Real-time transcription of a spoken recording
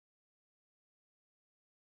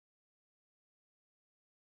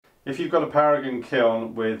If you've got a Paragon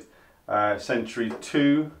kiln with a Century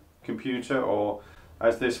 2 computer, or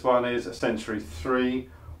as this one is, a Century 3,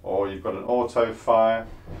 or you've got an auto fire,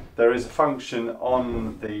 there is a function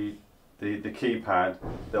on the keypad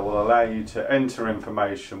that will allow you to enter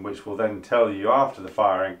information which will then tell you after the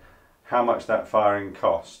firing how much that firing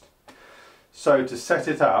cost. So to set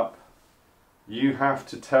it up, you have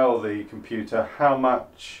to tell the computer how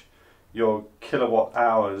much your kilowatt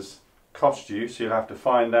hours cost you, so you'll have to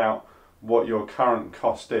find out what your current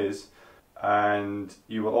cost is, and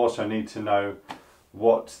you will also need to know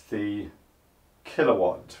what the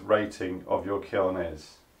kilowatt rating of your kiln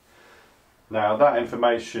is. Now that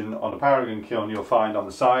information on a Paragon kiln you'll find on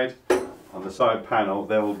the side panel.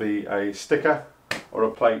 There will be a sticker or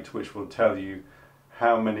a plate which will tell you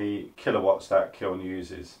how many kilowatts that kiln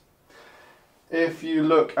uses. If you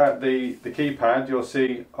look at the keypad, you'll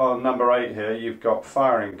see on number 8 here you've got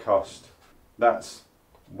firing cost. That's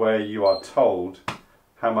where you are told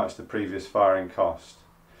how much the previous firing cost.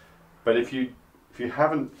 But if you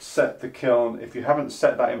haven't set the kiln, if you haven't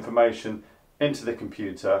set that information into the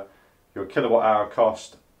computer, your kilowatt hour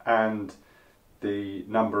cost and the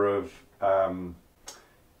number of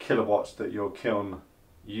kilowatts that your kiln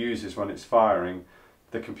uses when it's firing,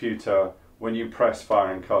 the computer, when you press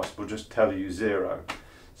firing cost, will just tell you 0.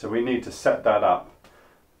 So we need to set that up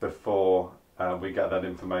before we get that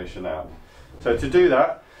information out. So to do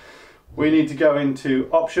that, we need to go into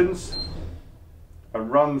options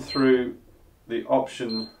and run through the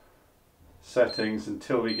option settings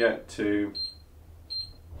until we get to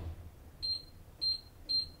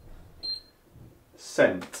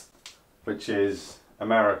cent, which is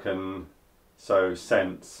American, so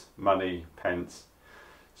cents, money, pence.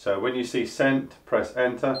 So when you see cent, press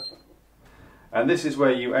enter, and this is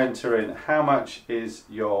where you enter in how much is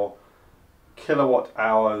your kilowatt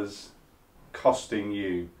hours costing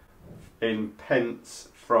you in pence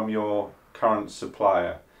from your current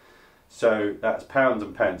supplier. So that's pounds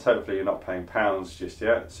and pence. Hopefully you're not paying pounds just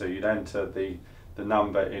yet, so you'd enter the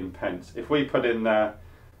number in pence. If we put in there,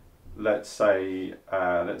 let's say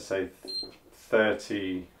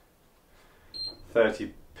 30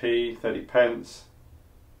 pence,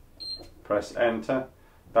 press enter,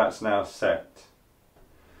 that's now set.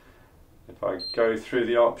 If I go through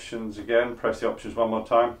the options again, press the options one more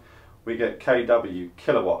time, we get kW,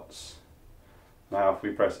 kilowatts. Now if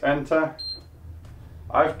we press enter,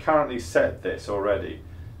 I've currently set this already.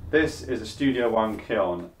 This is a Studio One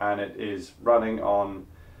kiln and it is running on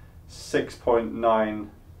 6.9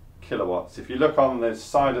 kilowatts. If you look on the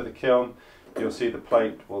side of the kiln, you'll see the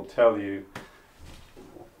plate will tell you,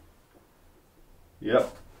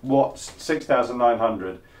 yep, watts,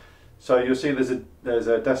 6,900. So you'll see there's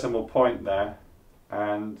a decimal point there,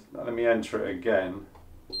 and let me enter it again.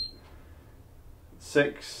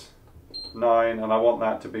 6, 9, and I want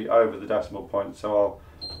that to be over the decimal point, so I'll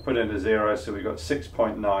put in a 0, so we've got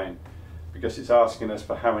 6.9 because it's asking us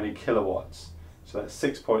for how many kilowatts. So that's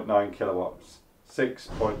 6.9 kilowatts.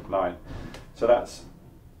 6.9. So that's,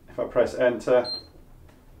 if I press enter,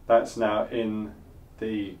 that's now in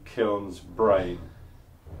the kiln's brain.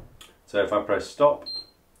 So if I press stop,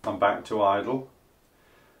 I'm back to idle.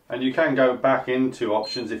 And you can go back into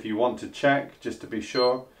options if you want to check, just to be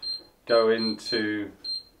sure. Go into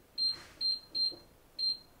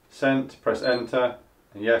cent, press enter,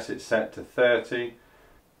 and yes, it's set to 30,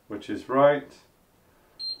 which is right.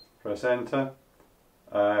 Press enter.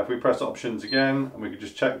 If we press options again, and we can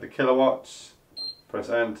just check the kilowatts, press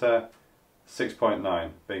enter, 6.9,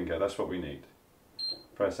 bingo, that's what we need.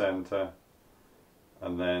 Press enter,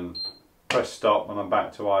 and then press stop, and I'm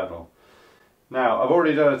back to idle. Now, I've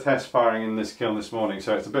already done a test firing in this kiln this morning,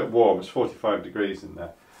 so it's a bit warm, it's 45 degrees in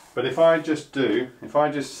there. But if I just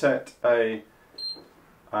set a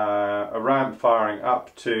ramp firing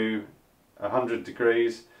up to 100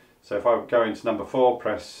 degrees, so if I go into number 4,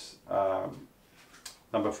 press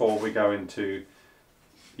number 4, we go into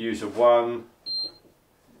user 1,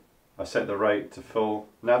 I set the rate to full.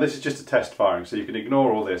 Now this is just a test firing, so you can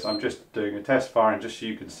ignore all this. I'm just doing a test firing just so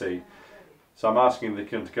you can see. So I'm asking the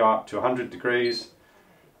kiln to go up to 100 degrees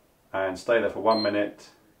and stay there for 1 minute,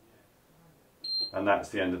 and that's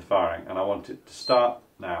the end of the firing, and I want it to start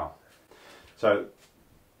now. So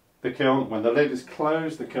the kiln, when the lid is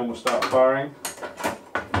closed, the kiln will start firing.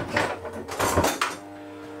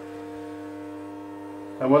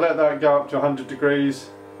 And we'll let that go up to 100 degrees,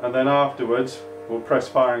 and then afterwards we'll press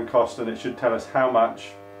firing cost, and it should tell us how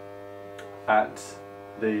much at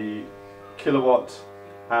the kilowatt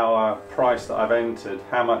hour price that I've entered,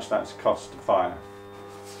 how much that's cost to fire.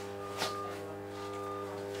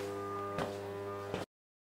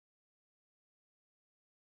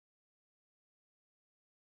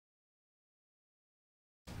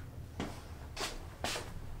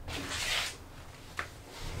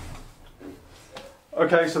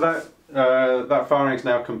 Okay, so that firing is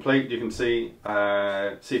now complete. You can see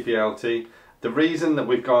CPLT. The reason that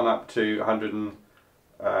we've gone up to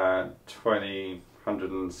 120,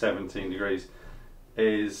 117 degrees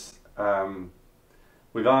is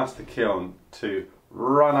we've asked the kiln to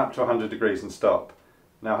run up to 100 degrees and stop.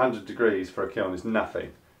 Now 100 degrees for a kiln is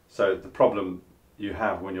nothing. So the problem you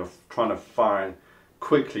have when you're trying to fire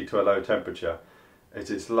quickly to a low temperature is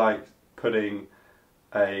it's like putting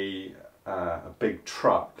a big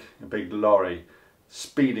truck, a big lorry,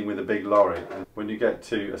 speeding with a big lorry, and when you get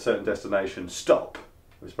to a certain destination, stop.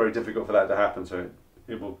 It's very difficult for that to happen, so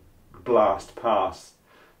it will blast past.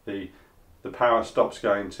 The power stops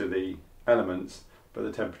going to the elements, but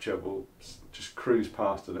the temperature will just cruise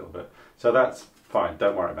past a little bit. So that's fine,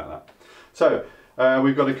 don't worry about that. So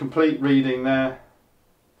we've got a complete reading there.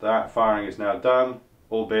 That firing is now done,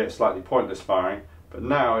 albeit slightly pointless firing, but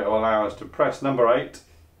now it will allow us to press number 8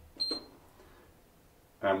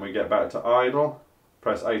 and we get back to idle,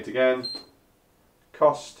 press 8 again,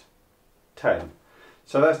 cost 10.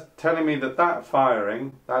 So that's telling me that that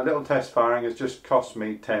firing, that little test firing, has just cost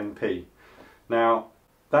me 10p. Now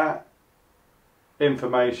that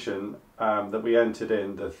information that we entered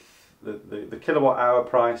in, the kilowatt hour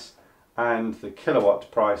price and the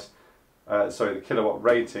kilowatt price, the kilowatt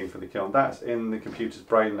rating for the kiln, that's in the computer's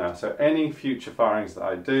brain now. So any future firings that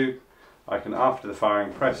I do, I can, after the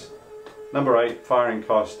firing, press number 8, firing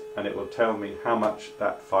cost, and it will tell me how much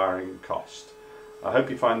that firing cost. I hope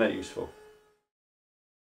you find that useful.